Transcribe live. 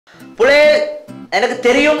புலே எனக்கு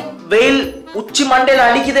தெரியும் வெயில் உச்சி மண்டையில்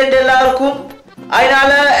அடிக்குதுன்னு எல்லாருக்கும்.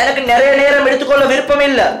 அதனால எனக்கு நிறைய நேரம் எடுத்துக்கொள்ள விருப்பம்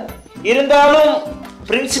இல்லை. இருந்தாலும்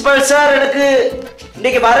பிரின்சிபல் சார் எனக்கு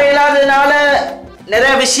இன்னைக்கு வர இல்லாததுனால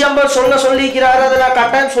நிறைய விஷயங்கள் சொல்லிக்கிறாரு. அதை நான்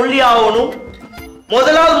கட்டாயம் சொல்லி ஆகணும்.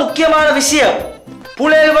 முதலாவது முக்கியமான விஷயம்,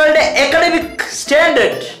 புள்ளைகளோட அகாடமிக்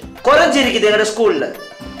ஸ்டாண்டர்ட் குறைஞ்சிருக்குது எங்களோட ஸ்கூல்ல.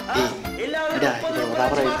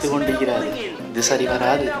 இது சரி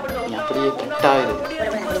வராது, நீ அப்படியே கட்டாயிரு.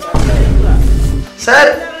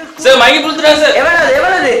 Sir sir mic கொடுத்துறா sir.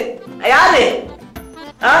 எவ்வளவு யாரு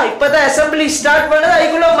இப்பதான் அசம்பிளி ஸ்டார்ட் பண்ணது,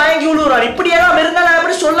 அதுக்குள்ள மயங்கி விழுறான். இப்படியெல்லாம் இருந்தா நான்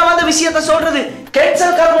எப்படி சொல்ல வந்த விஷயத்த சொல்றது?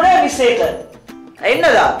 Cancel கரமுட mistake.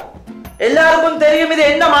 என்னதா எல்லாருக்கும் தெரியும் இது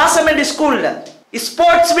என்ன மாசம் என்று ஸ்கூல்ல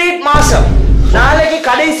ஸ்போர்ட்ஸ் மீட் மாசம். நாளைக்கு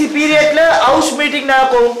கடைசி பீரியட்ல ஹவுஸ் மீட்டிங்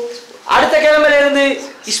நடக்கும். அடுத்த கிழமையில இருந்து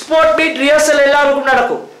ஸ்போர்ட் மீட் ரிஹர்சல் எல்லாருக்கும்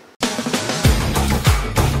நடக்கும்.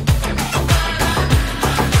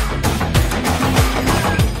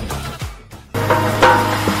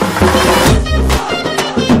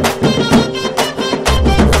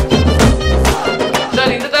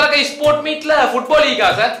 சார் இந்த தடவை ஸ்போர்ட் மீட்ல ஃபுட்பால் இருக்கா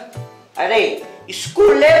சார்? அடே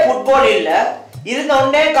ஸ்கூல்ல ஃபுட்பால் இல்ல, இருந்த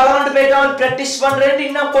உடனே கலந்து போயிட்டு அவன் பிராக்டிஸ் பண்றேன்னு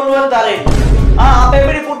இன்னும் கொண்டு வந்தாரு. அப்ப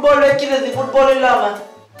எப்படி ஃபுட்பால் வைக்கிறது ஃபுட்பால் இல்லாம?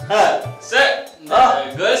 சார்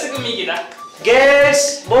கேர்ள்ஸ்க்கு மீக்கிதா? கேர்ள்ஸ்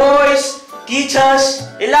பாய்ஸ் டீச்சர்ஸ்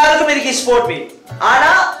எல்லாருக்கும் இருக்கு ஸ்போர்ட் மீட்.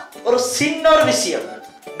 ஆனா ஒரு சின்ன ஒரு விஷயம்,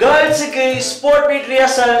 கேர்ள்ஸுக்கு ஸ்போர்ட் மீட்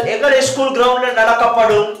ரிஹர்சல் எங்களோட ஸ்கூல் கிரவுண்ட்ல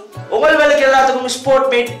நடக்கப்படும். உங்களுக்கு எல்லாத்துக்கும் ஸ்போர்ட்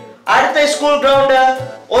மீட் அடுத்த ஸ்கூல் கிரவுண்ட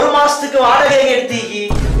ஒரு மாசத்துக்கு வாடகை எடுத்தீங்க,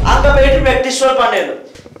 அங்க போயிட்டு பிராக்டிஸ் பண்ணிடணும்.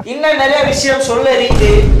 இன்னும் நிறைய விஷயம் சொல்ல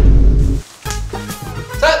இருக்குது.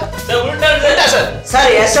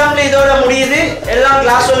 சரி அசம்பிளி இதோட முடியுது. எல்லாம்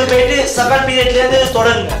கிளாஸ் போயிட்டு செகண்ட் பீரியட்ல இருந்து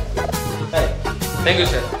தொடருங்க. Thank you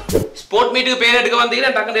sir. ஸ்போர்ட் மீட்டுக்கு பேர் எடுக்க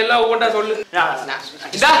வந்தீங்கன்னா டக்குனு எல்லாம் ஒவ்வொன்றா சொல்லுங்க.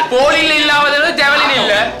 இதா போலில இல்லாதது ஜெவலின்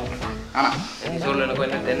இல்ல. ஆனா நீ சொல்லு,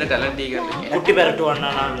 எனக்கு என்ன டேலண்ட் ஈகர் குட்டி பேரட்டு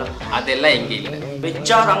வந்தானால அதெல்லாம் எங்க இல்ல.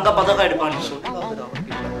 வெச்சா ரங்க பதக்கம் எடுப்பான்னு சொல்லு.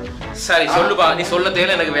 சரி சொல்லுப்பா, நீ சொல்ல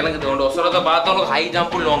தேவை எனக்கு விளங்குது. உன் ஒசரத்தை பார்த்தோம் ஹை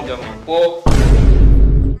ஜம்ப் லாங் ஜம்ப் போ.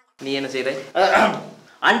 நீ என்ன செய்ற?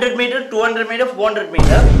 100 மீட்டர் 200 மீட்டர் 400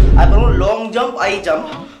 மீட்டர், அப்புறம் long jump high jump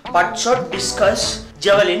but shot discuss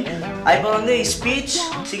ஜெவலின், அப்புறம் வந்து speech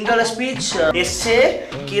single speech essay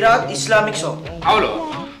கிராத் Islamic song. அவ்வளோ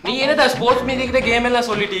நீ என்னடா ஸ்போர்ட்ஸ் மீட்டிங்ல கேம் எல்லாம்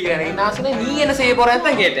சொல்லிட்டீங்க. நான் சொன்னேன் நீ என்ன செய்ய போறேன்னு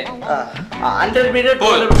தான் கேட்டேன். 100 மீட்டர்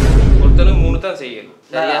ஒருத்தனுக்கு 3 தான் செய்யணும்.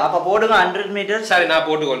 அப்ப போடுங்க 100 மீட்டர். சரி நான்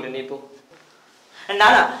போட்டுக்கொள்றேன், நீ போ.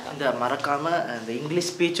 நானா இந்த மறக்காம இந்த இங்கிலீஷ்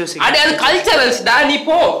ஸ்பீச்சஸ் அட அது கல்ச்சரல்ஸ் டா, நீ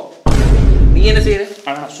போ. நீ என்ன செய்யற?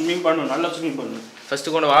 நான் ஸ்விமிங் பண்ணனும், நல்லா ஸ்விமிங் பண்ணனும். ஃபர்ஸ்ட்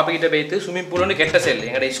கொண்டு வாப்பா கிட்ட போயிட்டு ஸ்விமிங் பூல்னு கெட்ட செல்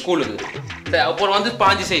எங்கட ஸ்கூலுக்கு. அப்புறம் வந்து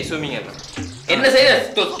பாஞ்சு செய் ஸ்விமிங் எல்லாம். என்ன செய்ய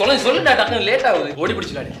தொலைஞ்சு சொல்லுடா, டக்குனு லேட் ஆகுது. ஓடி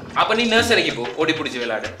பிடிச்சு விளையாடு. அப்ப நீ நர்சரிக்கு போ, ஓடி பிடிச்சி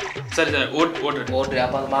விளையாடு. சரி சார் ஓட்டு.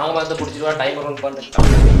 அப்ப அந்த மாங்க மரத்தை பிடிச்சிட்டு டைம் ரவுண்ட் பண்ணு.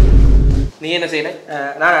 நீ என்ன செய்யற?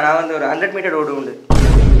 நான் வந்து ஒரு 100 மீட்டர் ஓடு உண்டு.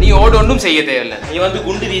 நீ ஓடு ஒன்றும் செய்ய தேவையில்லை, நீ வந்து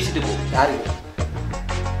குண்டு வீசிட்டு போ. யாருக்கு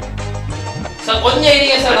சார் கொஞ்சம்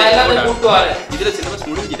ஐடியா சார், நான் எல்லாத்தையும் கூப்பிட்டு வரேன். இதுல சிலபஸ்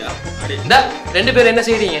முடிஞ்சிடா. இந்த 2 பேரும் என்ன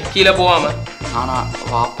செய்றீங்க கீழே போகாம? ஆனா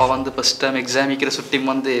வாப்பா வந்து ஃபர்ஸ்ட் டைம் எக்ஸாம் வைக்கிற சுட்டி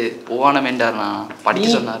வந்து போவான வேண்டார்னா படிக்க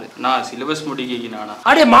சொன்னாரு. நான் சிலபஸ் முடிக்கினானா?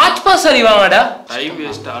 அடே March pass அறிவாங்கடா. Time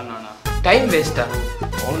waste ஆனானா? Time வேஸ்டா?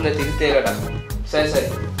 ஒண்ணுல திருத்தேடா. சரி சரி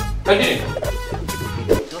கண்டினியூ.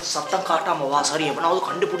 சத்தம் காட்டாம வா. சரி எப்பனாவது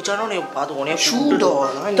கண்டுபிடிச்சானோ நீ பாத்து உனே ஷூட்டோ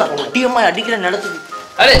அடியமா அடிக்கிற நடத்துது.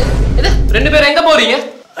 அடே இது 2 பேரும் எங்க போறீங்க?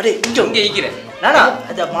 அடே இங்க ஈக்கிறேன். நானா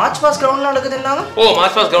அந்த மார்ச் பாஸ் கிரவுண்ட்ல நடக்குதுன்னாங்க. ஓ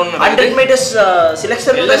மார்ச் பாஸ் கிரவுண்ட் நடக்குது. 100 மீட்டர்ஸ்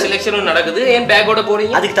செலக்ஷன் எல்லா செலக்ஷனும் நடக்குது. ஏன் பேக்கோட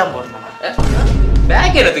போறீங்க? அதுக்கு தான் போறேன்.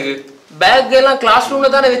 பேக் எடுத்துக்கு. பேக் எல்லாம் கிளாஸ் ரூம்ல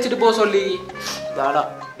தானே வச்சிட்டு போக சொல்லி. தாடா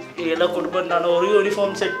இதெல்லாம் கொடுப்பேன். நான் ஒரு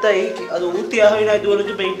யூனிஃபார்ம் செட் ஆகி அது ஊத்தியாக நான் இது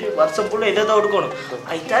வரைக்கும் போயிட்டு வருஷம் ஃபுல்லாக இதை தான் எடுக்கணும்.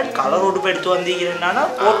 ஐதான் கலர் உடுப்பு எடுத்து வந்தீங்கன்னா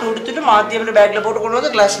போட்டு கொடுத்துட்டு மாற்றி எப்படி பேக்கில் போட்டு கொண்டு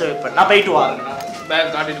வந்து கிளாஸில் வைப்பேன். நான் போயிட்டு வரேன்.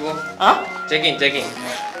 பேக் காட்டிட்டு போ. செக்கிங்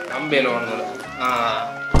நம்பேல ஒன்று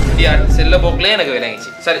செல்ல போக்கிலே எனக்கு விளங்கிச்சு.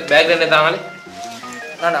 சரி பேக்ல என்ன தாங்களே?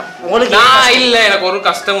 உங்களுக்கு நான் இல்லை, எனக்கு ஒரு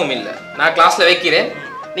கஷ்டமும் இல்லை. நான் கிளாஸ்ல வைக்கிறேன்,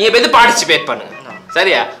 நீங்க போய் பார்ட்டிசிபேட் பண்ணுங்க.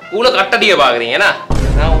 சரியா? உங்களை கட்டடிக்க பாக்குறீங்க. ஏன்னா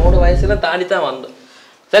நான் உங்களோட வயசுல தாண்டி தான் வந்தோம்.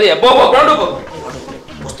 சரியா? போ போ கிரவுண்ட் போ.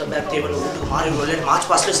 புஸ்தகம் பேக் டேபிள் விட்டு மாறி விளையாடு. மார்ச்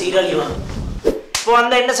பாஸ்ல சீரியல் வா. இப்போ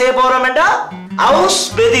வந்து என்ன செய்ய போறோம்டா ஹவுஸ்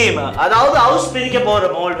பெதீம், அதாவது ஹவுஸ் பிரிக்க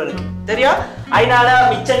போறோம் மோல்வருக்கு. சரியா? அதனால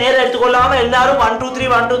மிச்ச நேரம் எடுத்துக்கொள்ளாம எல்லாரும் 1 2 3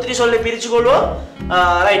 1 2 3 சொல்லி பிரிச்சு கொள்வோம்.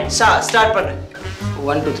 ரைட் ஸ்டார்ட் பண்ணு.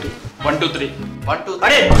 1 2 3 1 2 3 1 2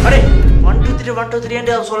 அடே 1 2 3 1 2 3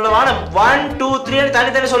 என்று சொல்ல வேணாம். 1 2 3 ன்னு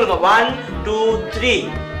தனித்தனி சொல்லுங்க. 1 2 3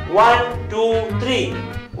 1 2 3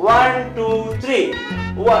 1 2 3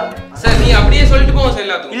 சார் நீ அப்படியே சொல்லிட்டு போங்க சார்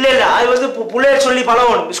எல்லாத்துக்கும். இல்ல அது வந்து புள்ளையர் சொல்லி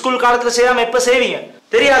பழகணும். ஸ்கூல் காலத்துல செய்யாம எப்ப செய்வீங்க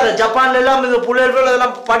தெரியாது. ஜப்பான்ல எல்லாம் இந்த புள்ளையர்கள்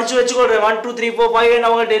அதெல்லாம் படிச்சு வச்சுக்கொள்றேன். 1 2 3 4 5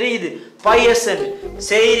 அவங்க தெரியுது. 5S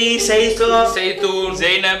செய்ரி செய்சோ செய்தூன்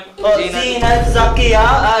ஜெய்னப் ஜீனத் ஜக்கியா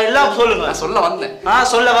எல்லாம் சொல்லுங்க. நான் சொல்ல வந்தேன்.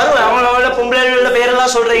 சொல்ல வரும். அவங்களோட பொம்பளைகளோட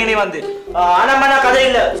பேரெல்லாம் சொல்றீங்க நீ வந்து. ஆனமன கதை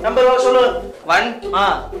இல்ல. நம்பர் சொல்லு. 1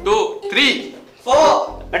 2 3 4.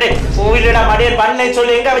 அடே கோவிலடா மடியன் 1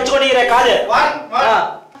 சொல்லி எங்க வெச்சுக்கோடீங்க காது.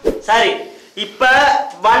 1 சரி. இப்ப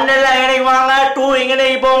 1 எல்லாம் எங்கனே வாங்க, 2 எங்கனே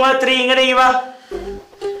போங்க, 3 எங்கனே வா.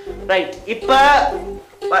 ரைட். இப்ப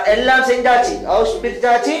எல்லாம் செஞ்சாச்சு. House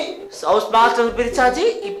பிரிச்சாச்சு, house master பிரிச்சாச்சு.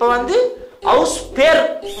 இப்ப வந்து ஹவுஸ் பேர்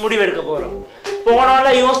முடிவெடுக்க போறோம்.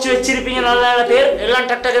 போனால யோசிச்சு வச்சிருப்பீங்க நல்ல நல்ல பேர். எல்லாம்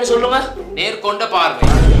டக் டக்னு சொல்லுங்க. நேர்கொண்ட பார்வை.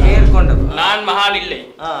 நேர்கொண்ட. நான் மகான் இல்லை.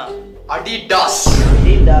 அடிடாஸ்.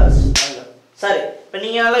 அடிடாஸ். சரி. இப்ப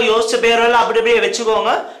நீங்க எல்லாம் யோசிச்ச பேரெல்லாம் அப்படி அப்படியே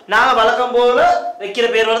வச்சுக்கோங்க. நாங்க வழக்கம் போல வைக்கிற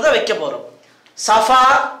பேரோட தான் வைக்க போறோம். சஃபா,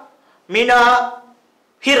 மினா,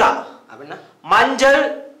 ஹிரா. அப்படின்னா மஞ்சள்,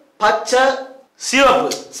 பச்சை, சிவப்பு.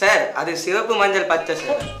 சார் அது சிவப்பு மஞ்சள் பச்சை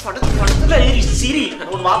சார். படத்துல சிரி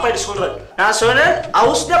உன் வாப்பாயிட்டு சொல்றேன். நான் சொன்னேன்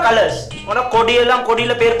ஹவுஸ் த கலர்ஸ். உனக்கு கொடியெல்லாம்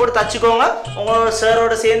கொடியில பேர் போட்டு தச்சுக்கோங்க உங்களோட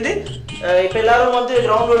சாரோட சேர்ந்து. இப்ப எல்லாரும் வந்து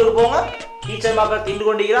கிரவுண்டுக்கு போங்க. டீச்சர் மக்கள் திண்டு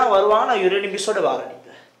கொண்டிருக்கிறான் வருவாங்க. நான் 2 நிமிஷத்தோட வாரேன்.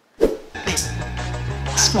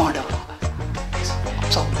 ஸ்மார்ட்டா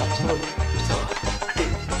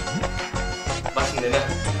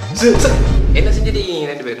என்ன செஞ்சிட்டீங்க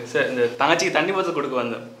ரெண்டு பேரும்? சார் இந்த தங்கச்சிக்கு தண்ணி போத்தல் கொடுக்க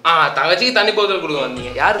வந்தேன். தங்கச்சிக்கு தண்ணி போத்தல் கொடுக்க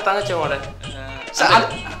வந்தீங்க. யாரு தங்கச்சி உங்களோட?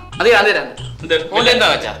 அதே அதே இந்த உன்லேருந்து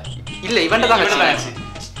தங்கச்சா? இல்ல இவன்ட தங்கச்சி.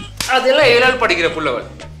 அதெல்லாம் 7 படிக்கிற புள்ளவள்.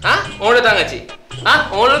 உங்களோட தங்கச்சி.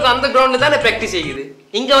 உங்களுக்கு அந்த கிரவுண்ட் தானே பிராக்டிஸ் செய்யுது.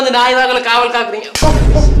 இங்க வந்து நாய் வாகல காவல் காக்குறீங்க.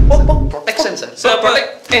 Protection sir. சார்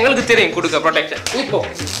எங்களுக்கு தெரியும் கொடுக்க ப்ரொடெக்ஷன். இப்போ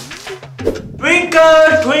Twinkle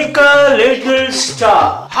twinkle little star.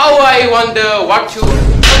 how I wonder what you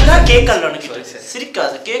நான் கேக்கல எனக்கு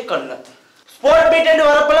சிரிக்காத கேக்கல. ஸ்போர்ட் மீட் என்று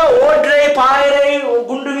வரப்பல ஓட்ரை பாயரை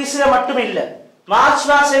குண்டு வீசுற மட்டும் இல்ல. மார்ச்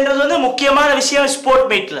பாஸ்ன்றது வந்து முக்கியமான விஷயம் ஸ்போர்ட்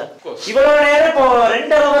மீட்ல. இவ்வளவு நேரம் இப்போ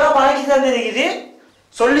 2 ஹவரா பழக்கி தந்திருக்குது.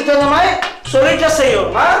 சொல்லி தந்த மாதிரி சொல்லிட்ட செய்யும்.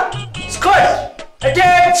 Squad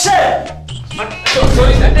attention.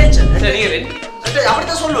 sorry attention. சரி ரெண்டு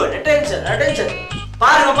அப்படிதான் சொல்லுவேன். Attention attention.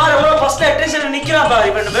 பாருங்க பாருங்க ஃபர்ஸ்ட் அட்டென்ஷன் நிக்கிறான் பாரு.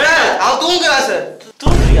 இப்ப அவ தூங்குறா sir.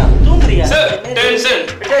 தூங்குறியா sir tension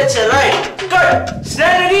attention right good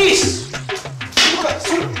standards.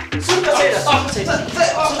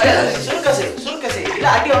 சுருக்க செய் இல்ல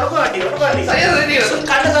அடி உனக்கு சரியா ரெடி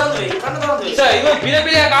கண்ண திறந்து வை. சார் இவன்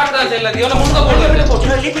பிளபிளியா காட்றான் சார். இல்ல இவன முன்ன போடு.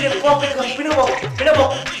 லிபில போ பின்ன போ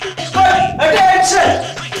attention.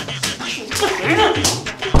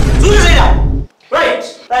 சுருக்க செய்டா.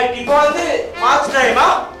 ரைட் இப்போ வந்து மார்ச் டைமா.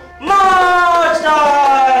 March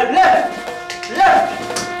time. Left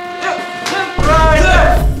right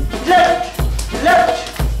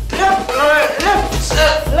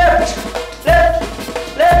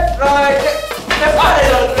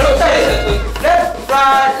left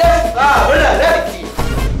right left right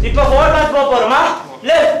இப்போ ஃபார்வர்ட் போறோமா?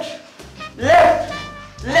 Left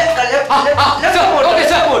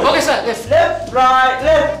okay sir left right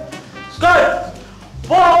left good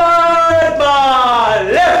forward by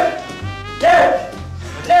left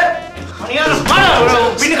அனியால மாற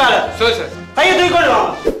பின்கால சரி சார் கையை தூக்கிட்டு வா.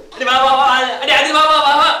 அடி வா வா அடி அடி வா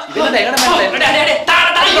இதுல எங்கட மேல அடி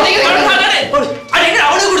தாடா அடி எங்க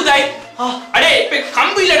அவளு கொடுத்தாய். அடே இப்ப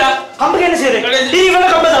கம்பு இல்லடா. கம்புக்கு என்ன செய்யற? நீ இவன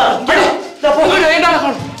கம்பதா. அடி இந்த போ வேண்டாம்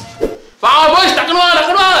வா போய் டக்குனு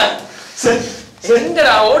வா சரி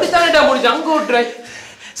எங்கடா ஓடிட்டானடா முடிஞ்சு அங்க ஓடுறாய்.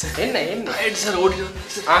 என்ன சார்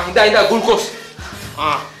ஓடிட்டு இந்த குளுக்கோஸ்.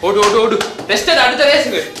 ஓடு ரெஸ்ட் அடுத்த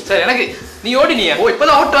ரேஸ்க்கு. சார் எனக்கு நீ ஓடினியா?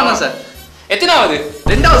 இப்பதான் ஓட்டுறாங்க சார். எத்தனாவது?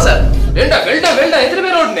 2வது சார். வெல்டா எத்தனை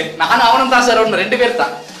பேர் ஓடுனே? நான் அவனும் தான் சார் ஓடுன 2 பேர்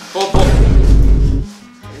தான். போ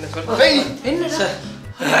என்ன சொல்ற? என்ன சார்?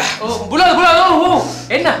 புலா ஓ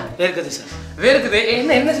என்ன இருக்குது சார். வேர்க்குது.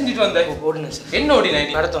 என்ன செஞ்சிட்டு வந்த? ஓடுனேன் சார். என்ன ஓடினா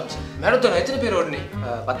நீ? Marathon sir. மேரத்தான் எத்தனை பேர் ஓடுனே?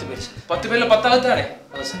 10 பேர் சார். 10 பேர்ல 10வது தானே?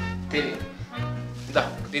 அதான் சார். தெரியும். இதா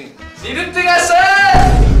தின் நிறுத்துங்க சார்.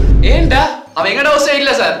 ஏண்டா அவன் எங்கட ஹவுஸே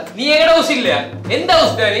இல்ல சார். நீ எங்கட ஹவுஸ் இல்லையா? எந்த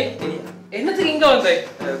ஹவுஸ் தானே? என்னத்துக்கு இங்க வந்தாய்?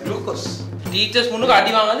 குளுக்கோஸ். டீச்சர்ஸ் முன்னுக்கு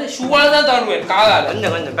அடி வாங்காத ஷூவால தான் தாண்டுவேன் காலால.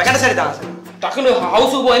 கொஞ்சம் பேக்கெட் சரி தாங்க சார். டக்குனு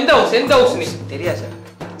ஹவுஸுக்கு போ. எந்த ஹவுஸ் நீ? தெரியா சார்.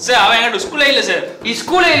 சார் அவன் எங்க ஸ்கூல்ல இல்ல சார்.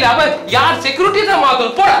 ஸ்கூல்ல இல்ல. அப்ப யார் செக்யூரிட்டி தான்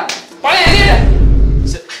மாத்தணும். போடா பழைய எரியடா.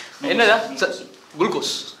 என்னடா சார்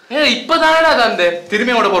குளுக்கோஸ். இப்பதானடா தந்த.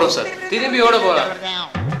 திரும்பி ஓட போறோம் சார். திரும்பி ஓட போறா.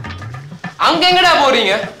 அங்க எங்கடா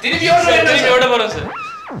போறீங்க? திரும்பி ஓட போறோம் சார்.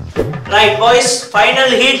 ரைட் பாய்ஸ்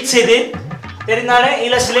ஃபைனல் ஹீட்ஸ் இது தெரிந்தானே.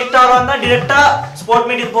 இல்ல செலக்ட் ஆறவங்க டைரக்டா ஸ்போர்ட்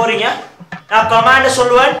மீட்டுக்கு போறீங்க. நான் கமாண்ட்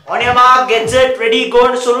சொல்லுவேன் on your mark get set ready go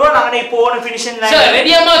னு சொல்லுவேன் நாங்க இப்போ on finishing line sir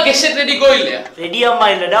ready அம்மா get set ready go இல்ல ரெடி அம்மா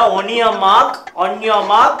இல்லடா on your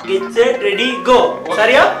mark get set ready go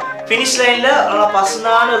சரியா finish line ல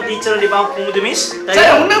பர்சனான ஒரு டீச்சர் அடிப்பாங்க குமுது மிஸ்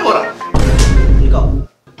சார் உன்ன போறேன் நிக்கோ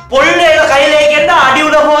பொல்லையில கையில ஏக்கேண்டா அடி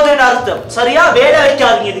உட போகுதுன்னு அர்த்தம் சரியா வேலை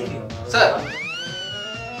வைக்காதீங்க இதுக்கு sir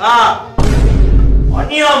on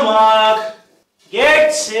your mark get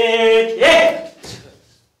set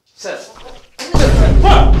sir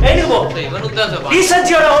எங்க போ இவனுக்கு தான் சார்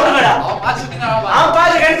டீசன்சியோட ஓடுங்கடா அவன் பாத்துட்டீங்க அவன்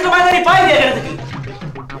பாத்து எடுத்து பாத்து நீ பாய் கேக்குறதுக்கு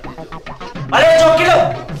அலே ஜோக்கில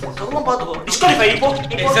சொல்லுமா பாத்துக்கோ டிஸ்குவாலிஃபை இப்போ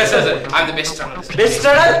sir I'm the best runner best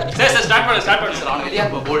runner sir start பண்ணு சார் அவன் வெளியா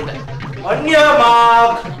போ bolt on your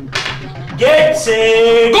mark get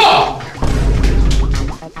set go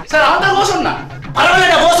sir அவன் தான் கோ சொன்னா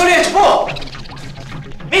பரவாயில்லை கோ சொல்லி வெச்சு போ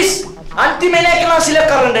மிஸ் அன்டிமேலேக்கெல்லாம்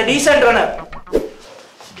சிலக்ட் करறேன் டீசன்ட் ரன்னர்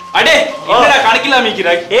அடே என்னடா கணக்கில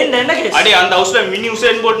மீக்கிறாய் என்ன கேஸ் அடே அந்த ஹவுஸ்ல mini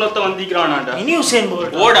Hussain bolt நொத்த வந்திக்கறானாடா mini Hussain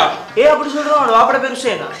bolt ஓடா அப்படி சொல்றான் வாப்பட பேர்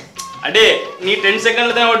உசேனா அடே நீ 10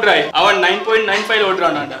 செகண்ட்ல தான் ஓடுறாய் அவன் 9.95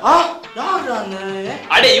 ஓடுறானாடா யாரா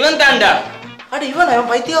அடே இவன் தான்டா அட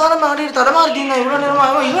அவன் பைத்தியக்காரன் ஆடி தரமா இருக்கீங்க இவ்வளவு நேரமா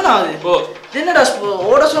இவனா அது ஓ என்னடா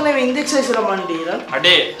ஓட சொன்னவன் இந்த எக்ஸர்சைஸ்ல மாட்டீறான்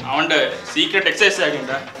அடே அவன்ட சீக்ரெட் எக்சர்சைஸ்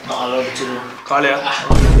ஆகிண்டா ஆலோசிச்சு காலையா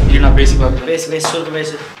இது நான் பேசி பாக்குறேன் பேசு சொல்லு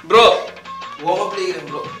பேசு bro warm up league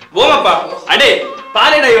bro ஓமப்பா அடே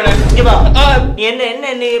பாலேடா இவனை இங்க வா நீ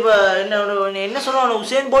நீ என்ன சொல்றான்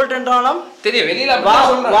உசேன் போல்ட்ன்றானாம் தெரிய வெளியில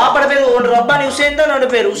வாப்பட பேர் ஒரு ரப்பானி உசேன் தான் அவனோட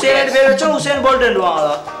பேர் உசேன் பேர் வச்சா உசேன்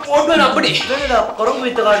போல்ட்ன்றாங்களா ஓடுவேன் அப்படி என்னடா குரங்கு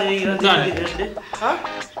வித்த காடி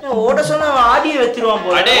ஓட சொன்னா ஆடியே வெத்திடுவான்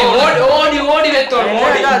போல அடே ஓடி வெத்தோம்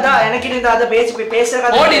ஓடி அதான் எனக்கு இந்த அத பேசுற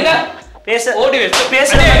கதை ஓடி இல்ல ஓடி வெச்சு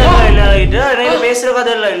பேசுற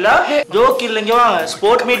கதை இல்ல ஜோக் இல்லங்க வாங்க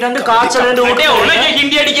ஸ்போர்ட் மீட் வந்து காச்சல் ரெண்டு அடே உனக்கு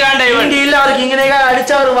ஹிந்தி அடிக்கறான்டா இவன் ஹிந்தி இல்ல அவருக்கு இங்கனே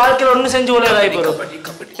அடிச்சா ஒரு வாழ்க்கையில ஒண்ணு செஞ்சு உள்ளதாய் போறோம்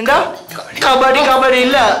இந்த கபடி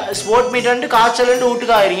இல்ல ஸ்போர்ட் மீட் வந்து காச்சல் ரெண்டு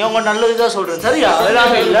வீட்டுக்கு ஆயிரீங்க உங்க நல்லதுதான் சொல்றேன் சரியா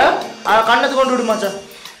அதெல்லாம் இல்ல கண்ணத்து கொண்டு விடு மச்சான்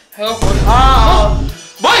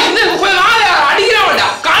பாய் இந்த போய் வாங்க அடிக்கறவன்டா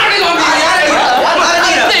காரணம்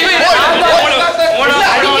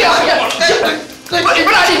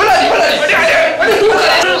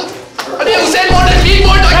அடே உசேன் போல்ட் ஸ்பீட்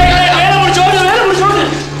போல்ட் வேலை முடிச்சோடு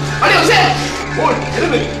அடே உசேன்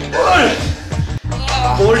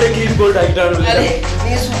போல்ட் கிளீன் போல்ட் ஆயிட்டாரு அரே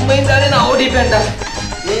நீ சும்மா இருந்தாலே நான் ஓடிட்டேன்டா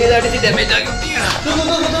நீங்க அடிச்சு டேமேஜ் ஆகிட்டீங்க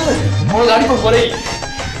உங்களுக்கு அடிப்ப போறே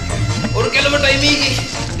ஒரு கிலோமீட்டர் டைமிங்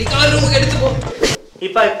நீ கார் ரூமுக்கு எடுத்து போ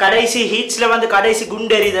இப்ப கடைசி ஹீட்ஸ்ல வந்து கடைசி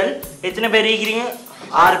குண்டு எறிதல் எத்தனை பேர் இருக்கீங்க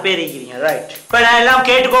 6 பேர் இருக்கீங்க ரைட் இப்ப நான் எல்லாம்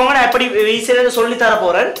கேட்டுக்கோங்க நான் எப்படி வீசுறேன்னு சொல்லி தர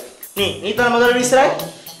போறேன் நீ தான் முதல்ல வீசுற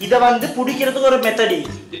இத வந்து புடிக்கிறதுக்கு ஒரு மெத்தட்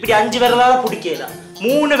இப்படி 5 விரலால புடிக்கலாம்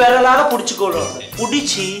 3 விரலால புடிச்சுக்கொள்ளணும்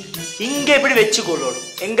புடிச்சி இங்க இப்படி வெச்சுக்கொள்ளணும்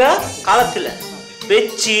எங்க காலத்துல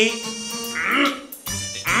வெச்சி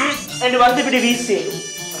வந்து இப்படி வீசி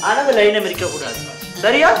ஆனா அந்த லைனை மிரிக்க கூடாது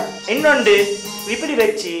சரியா இன்னொன்று இப்படி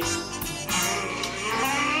வெச்சி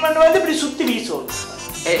வந்து இப்படி சுத்தி வீசணும்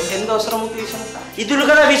எந்த அவசரமும் வீசணும்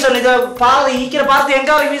இதுலதான் வீசணும் இத ஈக்கிற பார்த்து எங்க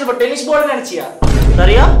வரைக்கும் வீச டென்னிஸ் போர்டு நினைச்சியா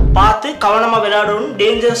சரியா பார்த்து கவனமா விளையாடணும்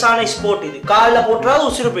டேஞ்சரஸான ஸ்போர்ட் இது கால்ல போட்டுறாது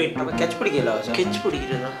உசுறு போயிட்டு அப்ப கேட்ச் பிடிக்கல கெச்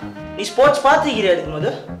பிடிக்கிறதா நீ ஸ்போர்ட்ஸ் பாத்துக்கிறியா அதுக்கு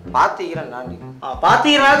முதல் பாத்துக்கிறேன் நான்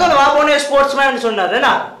பாத்துக்கிறனாக்க அந்த வாப்போனே ஸ்போர்ட்ஸ் மேன் சொன்னாரு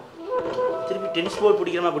என்ன திருப்பி டென்னிஸ் போர்டு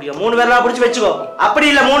பிடிக்கிற மாதிரி பிடிக்கும் 3 விரலா பிடிச்சு வச்சுக்கோ அப்படி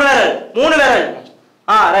இல்ல 3 விரல்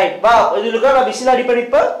ரைட் வா இதுல நான் விசில் அடி பண்ணி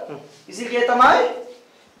இப்ப விசில் ஏத்த மாதிரி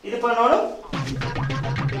இது பண்ணணும்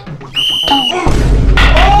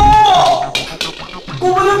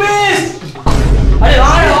குமுது மிஸ் அடே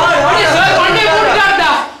அடே சார் மண்டே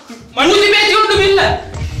போட்டுட்டாடா மூஞ்சி பேச்சு ஒண்ணும் இல்ல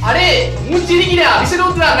அடே மூஞ்சி இருக்கீடா விசில்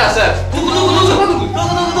ஊத்துறாடா சார்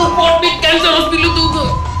தூக்கு போட் பிட் கேன்சர் ஹாஸ்பிடல் தூக்கு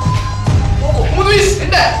குமுது மிஸ்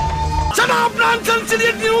என்ன Shut up, nonsense,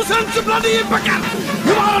 idiot, nuisance, bloody fucker!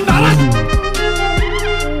 You are under arrest!